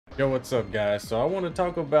Yo, what's up guys? So I want to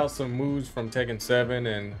talk about some moves from Tekken 7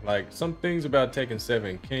 and like some things about Tekken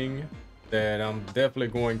 7 King that I'm definitely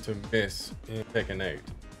going to miss in Tekken 8.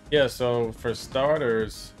 Yeah, so for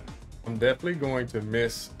starters, I'm definitely going to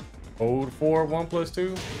miss hold for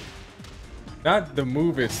 1+2. Not the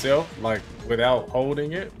move itself, like without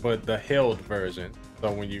holding it, but the held version.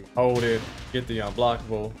 So when you hold it, get the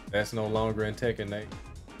unblockable, that's no longer in Tekken 8.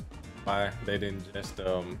 Why they didn't just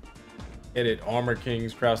edit Armor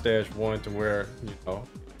King's crouch dash 1 to where, you know,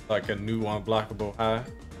 like a new unblockable high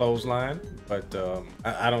clothesline. But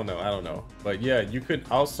I don't know. But yeah, you could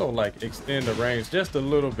also like extend the range just a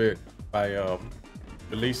little bit by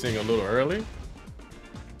releasing a little early,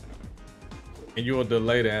 and you will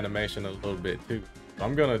delay the animation a little bit too. So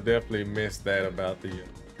I'm gonna definitely miss that about the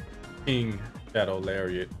King Shadow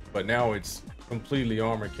Lariat, but now it's completely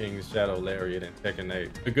Armor King's Shadow Lariat in Tekken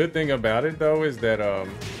 8. The good thing about it though is that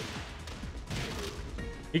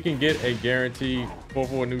he can get a guaranteed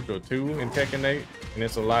 4-4 neutral 2 in Tekken 8, and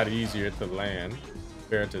it's a lot easier to land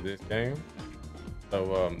compared to this game.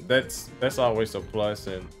 So that's always a plus,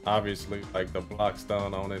 and obviously like the block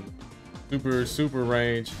stun on it, super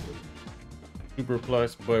range, super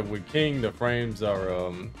plus. But with King, the frames are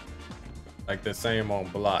like the same on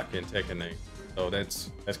block in Tekken 8, so that's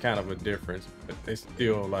kind of a difference. But they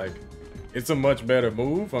still like, it's a much better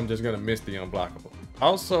move. I'm just gonna miss the unblockable.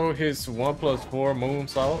 Also, his 1+4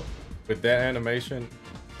 moonsault with that animation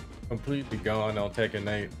completely gone on Tekken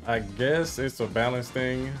 8. I guess it's a balance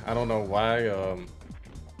thing. I don't know why.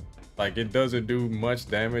 Like it doesn't do much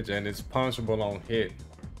damage and it's punchable on hit.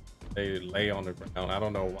 They lay on the ground. I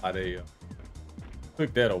don't know why they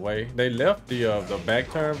took that away. They left the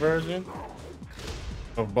back turn version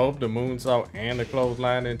of both the moonsault and the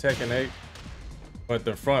clothesline in Tekken 8, but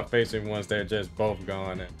the front facing ones, they're just both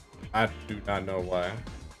gone. And I do not know why.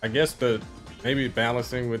 I guess maybe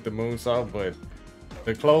balancing with the moonsault, but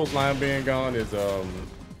the clothesline being gone is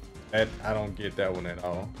that I don't get that one at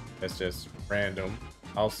all. That's just random.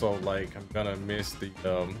 Also, like, I'm gonna miss the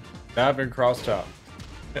diving cross chop.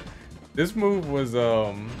 This move was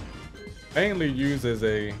mainly used as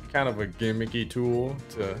a kind of a gimmicky tool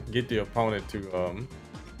to get the opponent to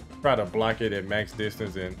try to block it at max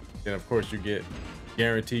distance, and then of course you get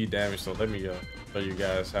guaranteed damage. So let me show you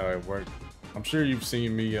guys how it works. I'm sure you've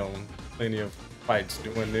seen me on plenty of fights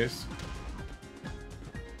doing this.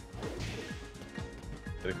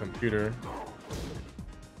 The computer,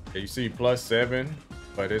 you see +7,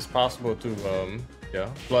 but it's possible to yeah,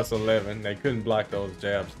 +11. They couldn't block those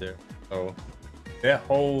jabs there. So that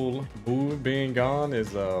whole move being gone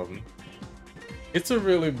is it's a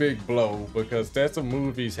really big blow, because that's a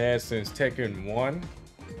move he's had since Tekken 1.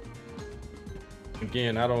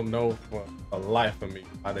 Again, I don't know for the life of me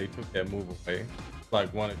why they took that move away. It's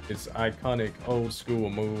like one of its iconic old school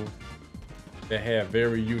moves that have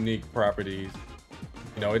very unique properties.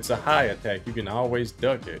 You know, it's a high attack, you can always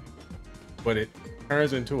duck it, but it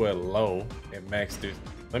turns into a low at max distance.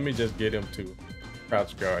 Let me just get him to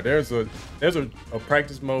crouch guard. There's a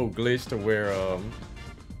practice mode glitch to where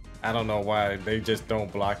I don't know why they just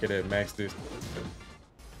don't block it at max distance.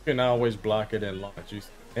 You can always block it and launch. You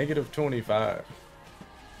 -25.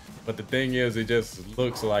 But the thing is, it just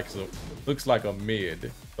looks like a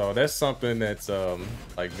mid. So that's something that's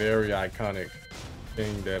like very iconic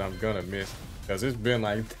thing that I'm gonna miss, because it's been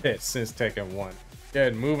like that since Tekken 1. Yeah,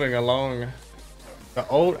 and moving along, the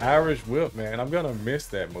old Irish whip, man, I'm gonna miss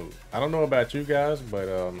that move. I don't know about you guys, but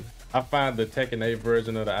I find the Tekken 8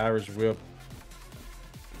 version of the Irish whip,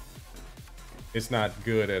 it's not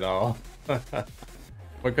good at all.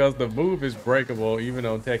 Because the move is breakable even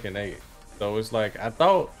on Tekken 8. So it's like, I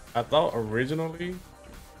thought originally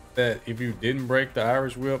that if you didn't break the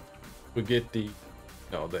Irish whip, you would get the, you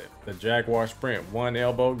know, the Jaguar sprint 1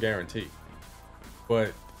 elbow guarantee.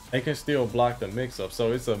 But they can still block the mix-up.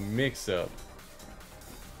 So it's a mix-up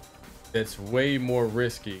that's way more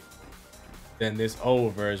risky than this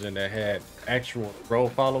old version that had actual throw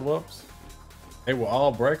follow-ups. They were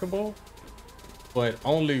all breakable, but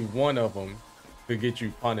only one of them could get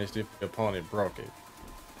you punished if the opponent broke it.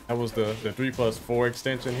 That was the 3+4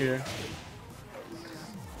 extension here.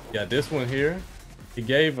 Yeah, this one here, he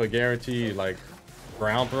gave a guaranteed like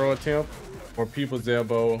ground throw attempt or people's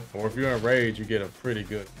elbow, or if you're in rage, you get a pretty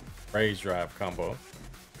good rage drive combo.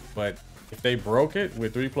 But if they broke it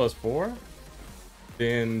with 3+4,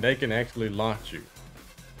 then they can actually launch you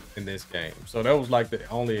in this game. So that was like the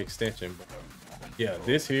only extension. But yeah,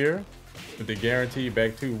 this here with the guaranteed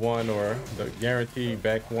back 2-1 or the guaranteed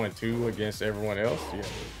back 1-2 against everyone else, yeah,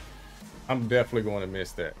 I'm definitely going to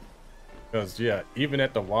miss that. Because yeah, even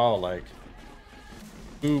at the wall, like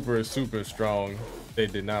super strong They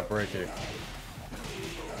did not break it.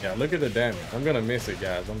 Yeah, look at the damage. I'm gonna miss it,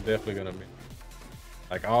 guys. I'm definitely gonna miss it.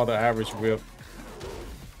 Like all the Irish whip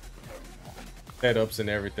setups and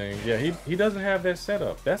everything. Yeah, he doesn't have that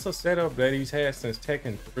setup. That's a setup that he's had since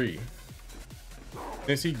Tekken 3.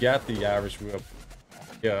 Since he got the Irish whip.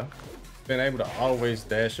 Yeah. Been able to always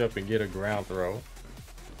dash up and get a ground throw.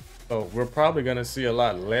 So we're probably gonna see a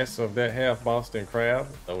lot less of that half Boston crab.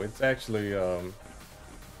 So it's actually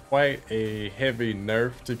quite a heavy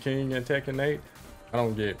nerf to King in Tekken 8. I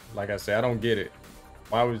don't get, like I said, I don't get it.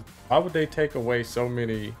 Why would they take away so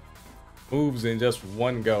many moves in just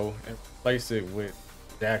one go and replace it with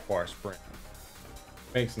Jaguar sprint?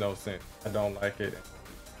 Makes no sense. I don't like it.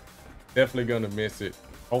 Definitely gonna miss it.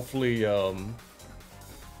 Hopefully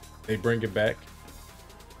they bring it back,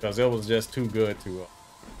 because it was just too good to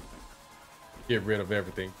get rid of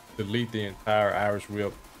everything. Delete the entire Irish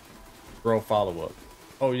whip, throw follow-up.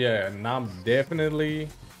 Oh yeah, and I'm definitely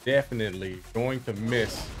going to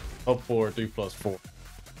miss up forward 3+4.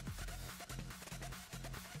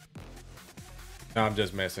 No, I'm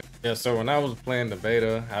just messing. Yeah, so when I was playing the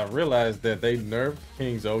beta, I realized that they nerfed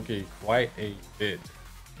King's Oki quite a bit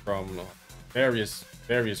from various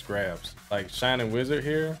grabs. Like Shining Wizard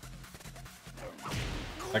here,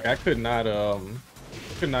 like I could not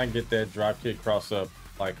get that drop kick cross up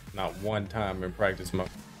like not one time in practice mode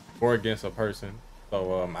or against a person.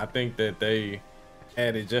 So I think that they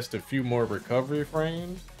added just a few more recovery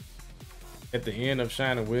frames at the end of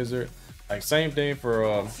Shining Wizard. Like same thing for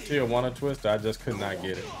Tijuana Twist, I just could not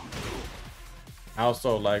get it.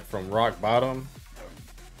 Also, like from Rock Bottom,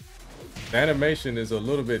 the animation is a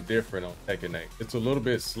little bit different on Tekken 8. It's a little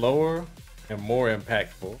bit slower and more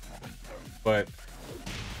impactful, but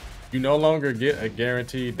you no longer get a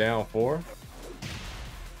guaranteed down 4.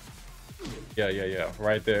 Yeah,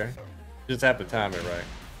 right there. Just have to time it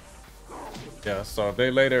right. Yeah, so if they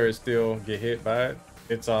later still get hit by it,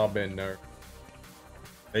 it's all been nerfed.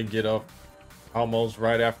 They get up almost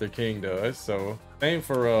right after King does. So same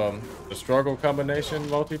for the struggle combination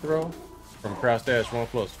multi-throw from crouch dash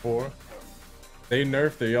 1+4. They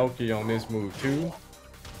nerfed the Oki on this move too.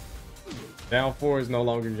 Down 4 is no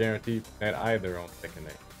longer guaranteed at either on Tekken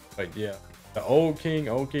 8. But yeah, the old King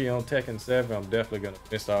Oki on Tekken 7, I'm definitely gonna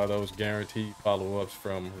miss all those guaranteed follow-ups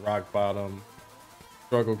from Rock Bottom,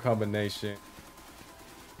 struggle combination,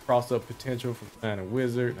 cross-up potential from Shining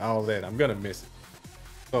Wizard, all that. I'm gonna miss it.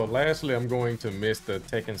 So lastly, I'm going to miss the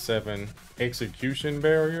Tekken 7 execution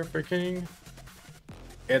barrier for King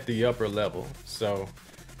at the upper level. So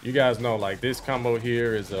you guys know, like, this combo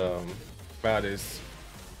here is about as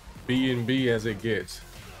B&B as it gets.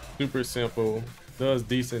 Super simple, does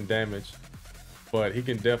decent damage, but he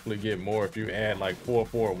can definitely get more if you add like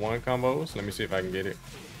 4-4-1 combos. Let me see if I can get it.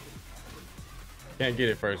 Can't get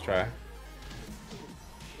it first try.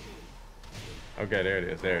 Okay, there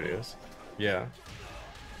it is. Yeah.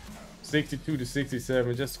 62 to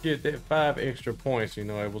 67, just get that 5 extra points. You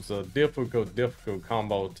know, it was a difficult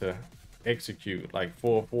combo to execute, like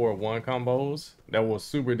 4-4-1 combos. That was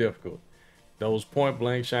super difficult. Those point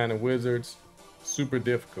blank Shining Wizards, super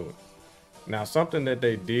difficult. Now, something that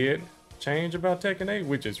they did change about Tekken 8,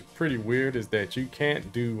 which is pretty weird, is that you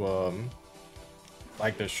can't do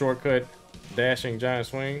like the shortcut dashing giant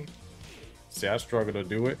swing. See, I struggle to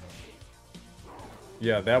do it.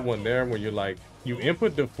 Yeah, that one there, where you're like, you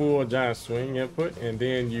input the full giant swing input and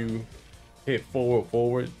then you hit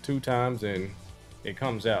forward 2 times and it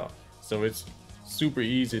comes out. So it's super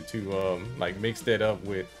easy to like mix that up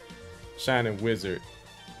with Shining Wizard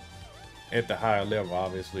at the higher level,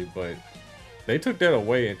 obviously, but they took that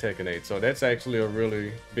away in Tekken 8, so that's actually a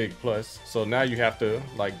really big plus. So now you have to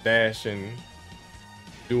like dash and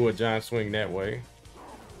do a giant swing that way.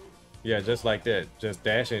 Yeah, just like that, just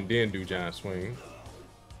dash and then do giant swing.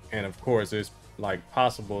 And of course it's like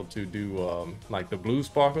possible to do like the blue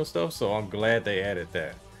sparkle stuff, so I'm glad they added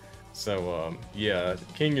that. So yeah,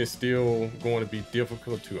 King is still going to be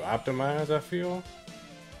difficult to optimize, I feel,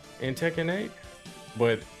 in Tekken 8,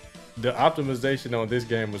 but the optimization on this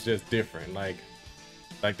game was just different. Like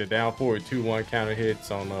the down forward 2-1 counter hits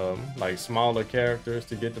on like smaller characters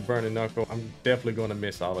to get the burning knuckle. I'm definitely going to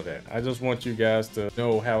miss all of that. I just want you guys to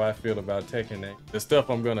know how I feel about Tekken 8, the stuff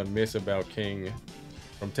I'm going to miss about King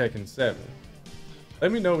from Tekken 7.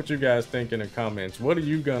 Let me know what you guys think in the comments. What are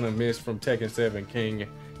you gonna miss from Tekken 7 King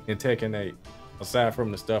and Tekken 8, aside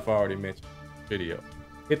from the stuff I already mentioned in the video?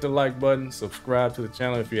 Hit the like button, subscribe to the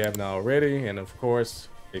channel if you haven't already, and of course,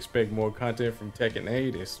 expect more content from Tekken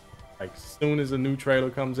 8. It's like as soon as a new trailer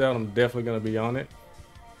comes out, I'm definitely gonna be on it.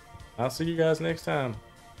 I'll see you guys next time.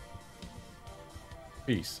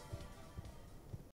 Peace.